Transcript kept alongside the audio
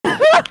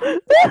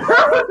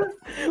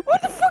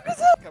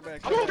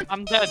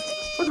I'm dead.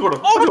 Let's go.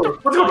 Oh my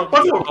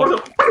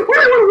god!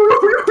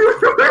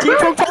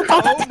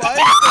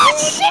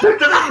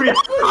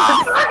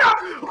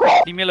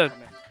 Leave me alone.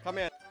 Come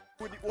here.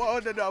 Whoa,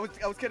 no, I was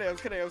kidding.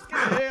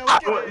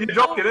 You're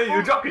joking, eh?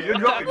 You're joking.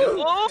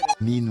 Oh!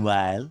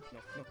 Meanwhile,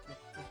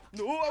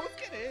 No, I was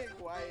kidding.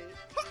 Why?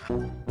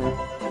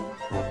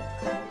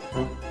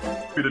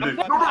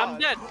 I'm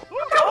dead.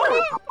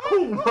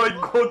 Oh my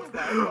god.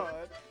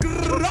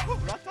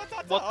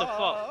 What the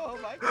fuck? Oh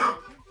my god.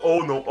 Oh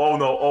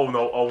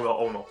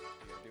no.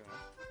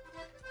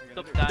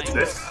 Stop dying.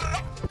 This.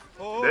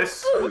 Oh,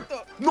 This. What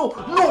the? No.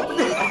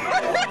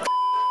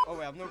 Oh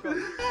wait, I'm not going.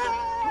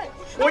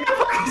 What the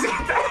fuck is it?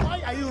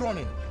 why are you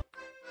running?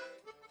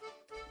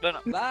 No.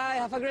 Bye,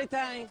 have a great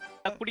time.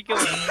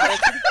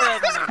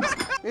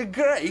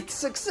 Great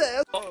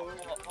success.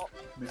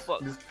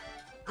 Fuck.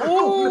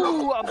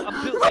 Oh, I'm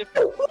built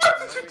different. Why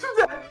did you do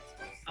that?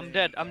 I'm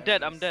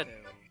dead.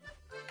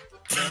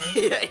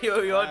 Yeah,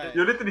 you're dead.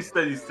 You're literally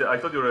steady still. I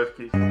thought you were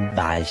AFK.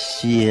 By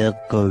sheer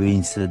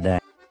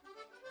coincidence.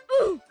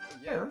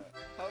 Yeah.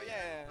 Oh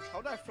yeah.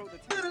 How do I throw the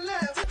tank?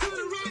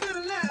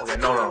 Okay,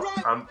 no.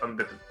 I'm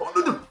dead. Oh,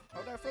 no.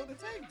 How do I throw the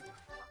tank?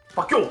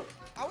 Fuck you.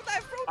 How would I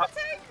throw the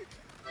tank?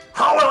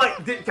 How am I?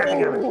 Get me. Come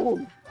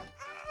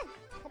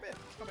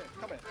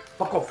here.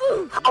 Fuck off.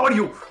 How are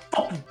you?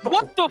 Fucking.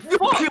 What the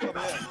fuck?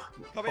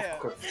 Come here.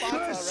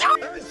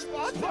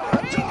 Sparta,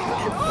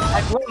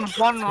 I won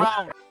one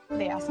round.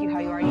 They ask you how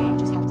you are, you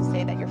just have to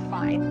say that you're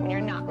fine when you're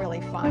not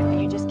really fine,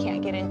 but you just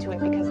can't get into it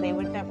because they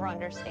would never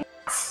understand.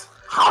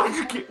 How did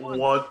you get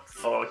what?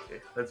 Oh,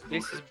 okay, that's This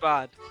bullshit. is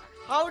bad.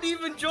 How do you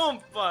even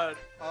jump, bud?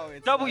 Oh,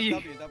 it's W.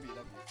 W.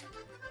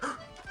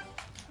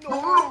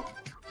 No.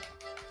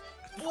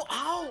 Well,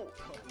 how?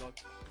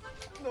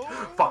 No.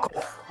 Fuck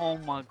off. Oh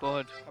my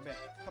god. Come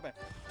here.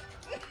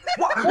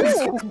 What?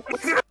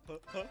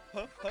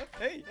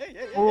 Hey.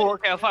 Oh,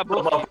 okay, I'll fight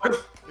both of you.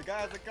 The guy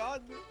has a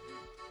gun.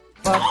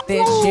 Fuck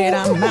this shit,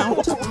 I'm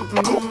out.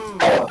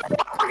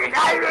 Fucking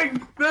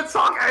gaming. That's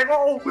okay.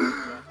 Oh.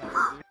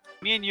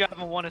 Me and you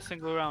haven't won a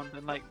single round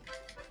in like,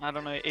 I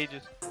don't know,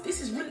 ages.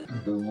 This is really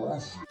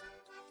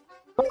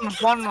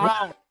One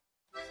round.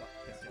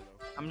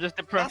 I'm just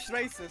depressed.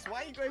 That's racist.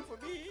 Why are you going for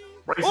me?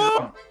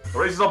 Racism.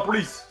 Racism,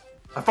 police.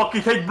 I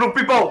fucking hate blue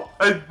people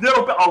and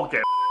yellow people.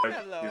 Okay.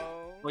 Hello.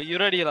 Are you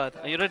ready, lad?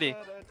 Are you ready?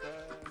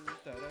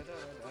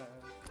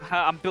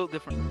 I'm built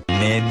different.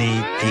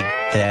 Many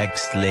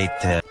tic-tacs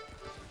later.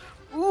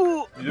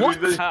 Ooh, You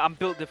what? ready? I'm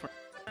built different.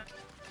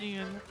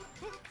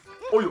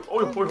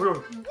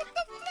 Oh.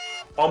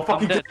 I'm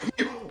fucking dead.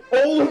 dead.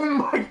 Oh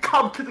my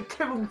god, to the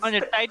Kevin. On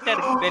your tighter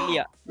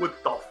belly.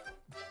 What the?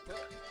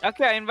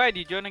 Okay, I invite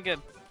you. Join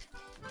again.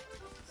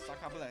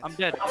 I'm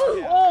dead.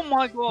 Yeah. Oh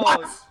my god.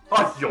 What?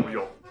 Oh,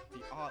 yo.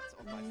 The art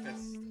of my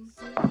fists.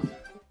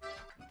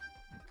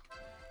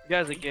 You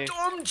guys are gay.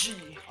 dumb G.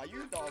 Are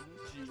you dumb,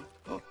 G?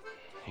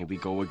 Here we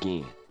go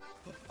again.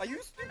 Are you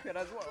stupid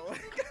as well?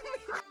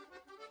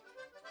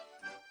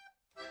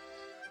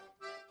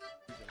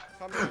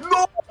 Come here.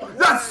 No!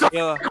 That's so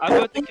Yo, I'm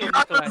going to kill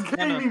Nikolai. That's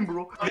gaming,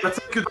 bro. That's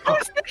good.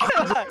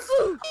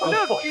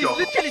 Look, fuck he's you.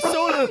 literally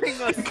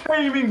soloing us.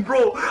 Gaming,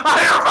 bro. I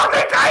am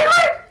fucking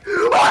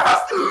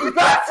gaming.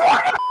 That's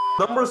fucking.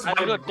 Numbers I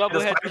got double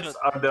the headshot. sides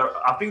are there.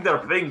 I think they're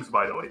things,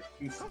 by the way.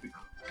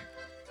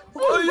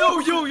 Oh,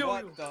 yo.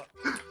 What the?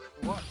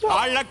 What?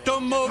 I like to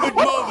move it.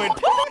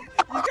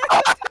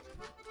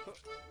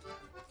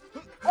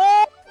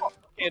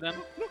 Okay then.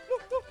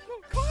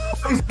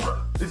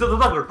 Is that the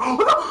dagger?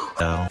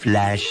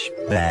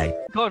 Flashback.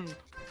 Gun.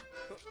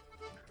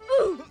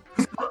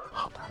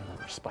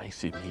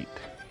 Spicy meat. Is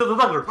that the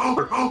dagger?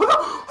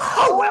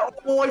 Oh, well,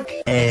 boy.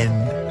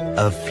 End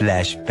of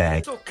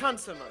flashback. So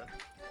cancer,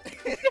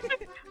 man.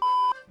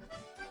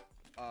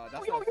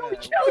 That's Yo, not yo, fair.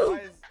 chill. Why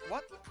is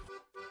what?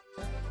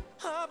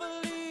 I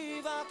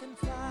believe I can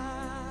fly.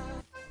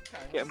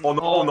 Okay, Oh,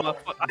 no, no. my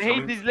fuck. I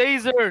hate these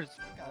lasers.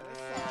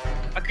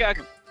 Okay.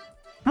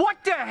 What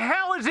the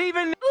hell is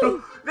even?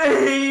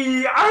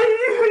 Hey,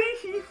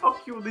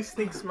 fuck you, these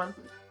things, man.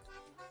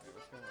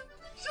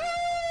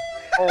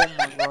 Oh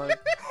my god.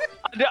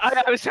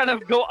 I was trying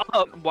to go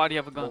up. Why do you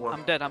have a gun?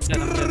 I'm dead.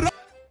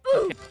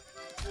 Okay.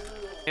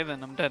 Okay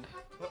then, I'm dead.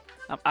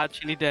 I'm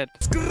actually dead.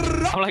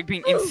 I'm like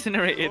being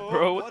incinerated,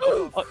 bro. What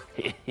the fuck?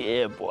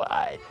 Yeah, boy.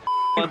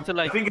 Want to I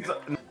like. think it's.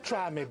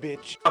 Try me,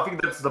 bitch. I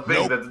think that's the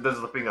thing. That's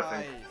the thing. I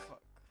think.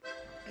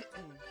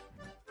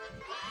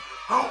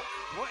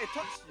 What? It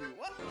touched you?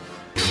 What?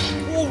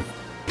 Oh,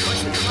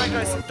 my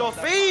guy's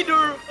Darth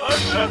Vader.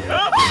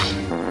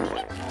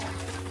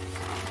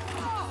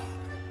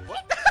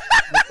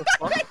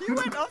 You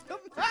went off the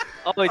map.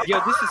 Oh, yo,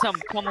 this is some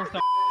common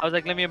stuff. I was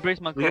like, let me embrace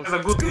my He has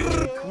clothes. he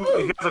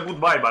has a good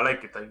vibe. I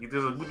like it. It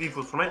is a good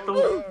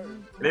instrumental.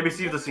 Let me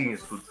see if the singing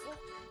is good.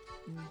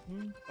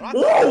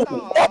 Whoa!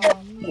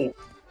 Oh!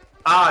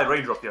 Ah,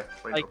 raindrop. Yeah,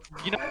 Like,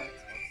 raindrop. you know,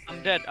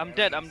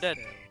 I'm dead.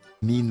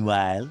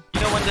 Meanwhile,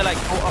 You know when they like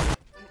go up,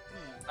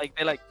 like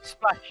they like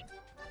splash.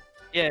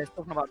 Yeah, it's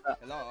talking about that.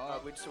 Hello.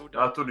 We're so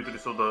done. Totally.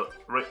 So the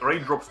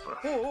raindrops.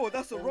 Oh,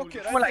 that's a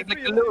rocket. More like a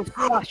little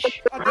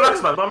flash.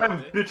 Relax, man. My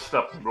man bitched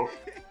up, bro.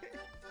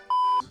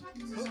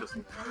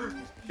 Disgusting.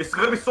 It's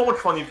gonna be so much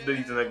fun if they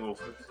eat an egg roll.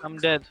 I'm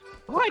dead.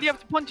 Why do you have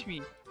to punch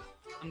me?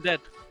 I'm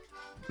dead.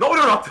 No,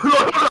 you're not. No,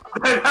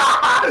 you're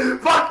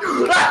not. Fuck.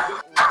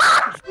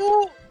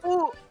 Ooh,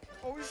 ooh.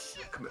 Oh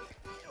shit.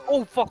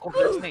 Oh fuck,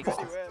 okay, snake. No,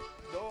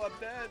 I'm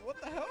dead. What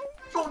the hell?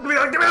 Don't give me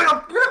that. Give me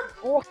that.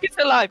 Oh, he's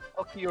alive.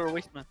 Okay, you're a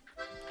waste man.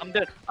 I'm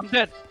dead. I'm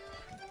dead.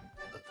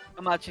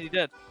 I'm actually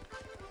dead.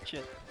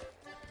 Shit.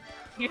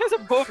 You guys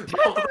are both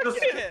dead.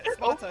 Shit,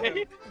 Sparta.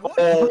 Okay. What?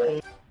 Oh.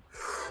 Ay.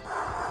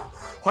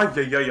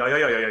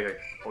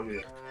 Oh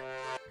yeah.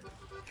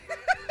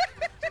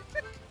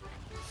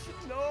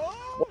 No.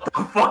 What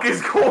the fuck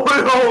is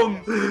going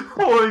on?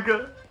 Oh my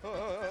god.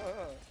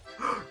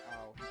 Ow.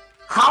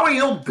 How are you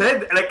not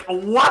dead? Like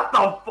what the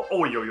fuck?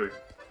 Oh yo. Yeah.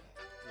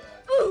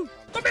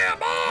 Come here,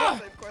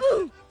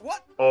 boy.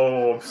 What?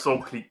 Oh, I'm so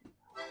clean.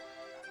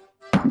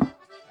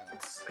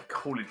 It's like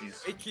holy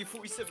Jesus.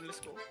 AK-47, let's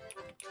go.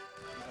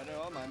 Murder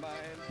on my mind.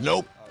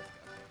 Nope.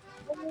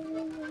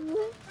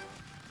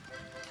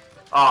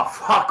 Ah,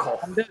 fuck off.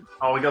 I'm dead.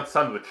 Oh, we got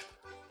sandwiched.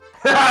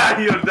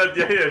 You're dead,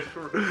 yeah,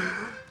 sure.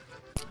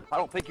 I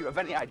don't think you have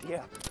any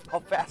idea how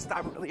fast I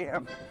really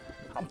am.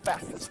 I'm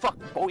fast as fuck,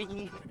 boy.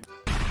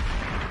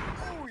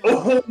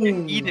 Oh,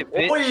 Eat it,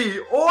 bitch.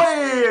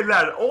 Oi,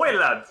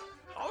 lad.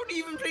 How do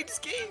you even play this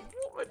game?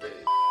 What am I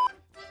doing?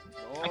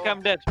 No. Okay,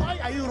 I'm dead. Why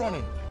are you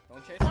running?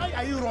 Don't chase Why me.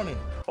 are you running?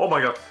 Oh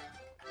my god.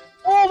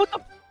 Oh, what the?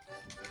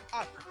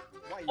 Ah,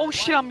 why- Oh why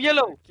shit, I'm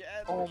yellow.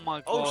 get- Oh my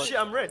god. Oh shit,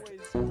 I'm red.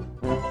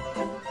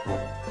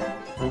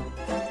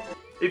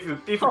 If you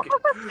no.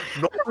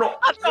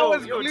 I thought it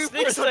was Yo, blue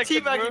Snake's for a on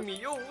second, bro. teabagging me,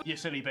 yo. You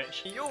silly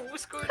bitch. Yo,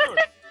 what's going on?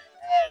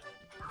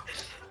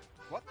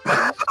 What? You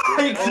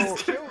Oh,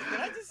 just- kill. Did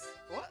I just?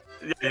 What?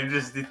 Yeah, you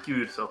just did kill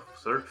yourself,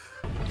 sir.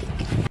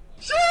 I'm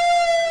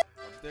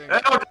doing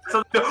it.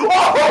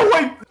 Oh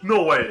wait,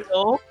 no way.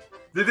 Oh,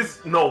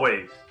 This no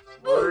way.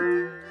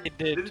 it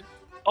did.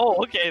 Oh,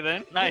 okay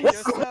then. Nice.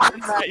 Yes, sir.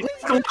 Nice.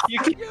 You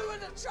can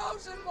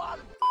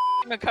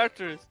the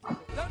characters.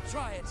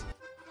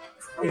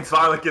 It's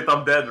fine, like it,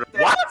 I'm dead. Right?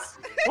 What?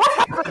 What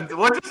happened?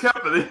 What just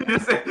happened?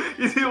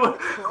 You see what?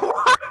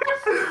 What?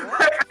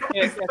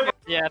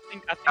 Yeah, I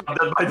think I'm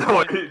dead by the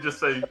way, just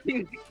saying.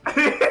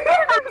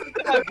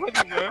 I'm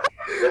funny, bro.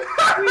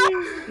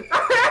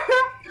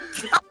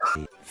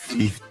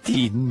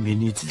 15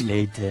 minutes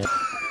later.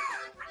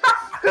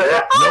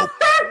 Nope.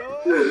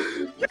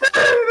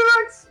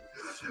 Relax.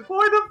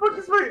 Why the fuck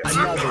is my...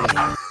 Another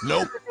one.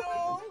 Nope.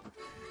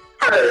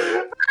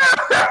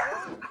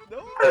 No.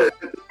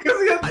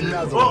 Because he has...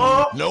 Another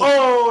Oh, one. Nope. oh,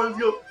 let's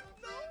go.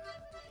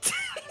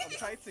 I'm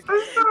trying to get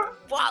it.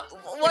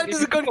 Why does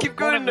the gun keep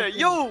going in there?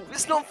 Yo,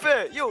 it's not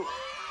fair. Yo.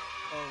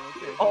 Oh,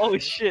 okay. Oh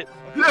shit.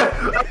 Yeah,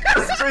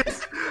 that's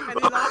crazy.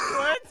 Any last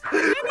words?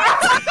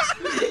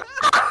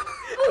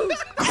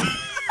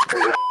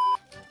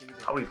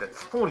 How is that?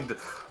 Holy the...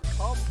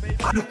 Come, baby.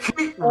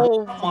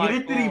 Oh my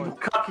literally god.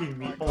 bukkake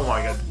me. Oh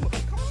my god.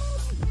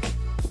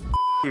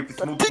 If it's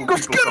multiple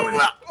Dingo's people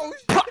gonna coming.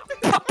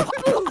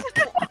 Oh,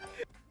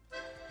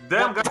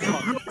 Damn guys,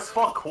 you're good as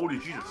fuck. Holy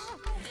Jesus.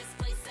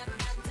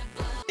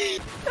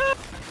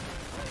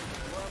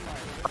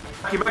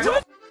 Okay, back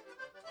to...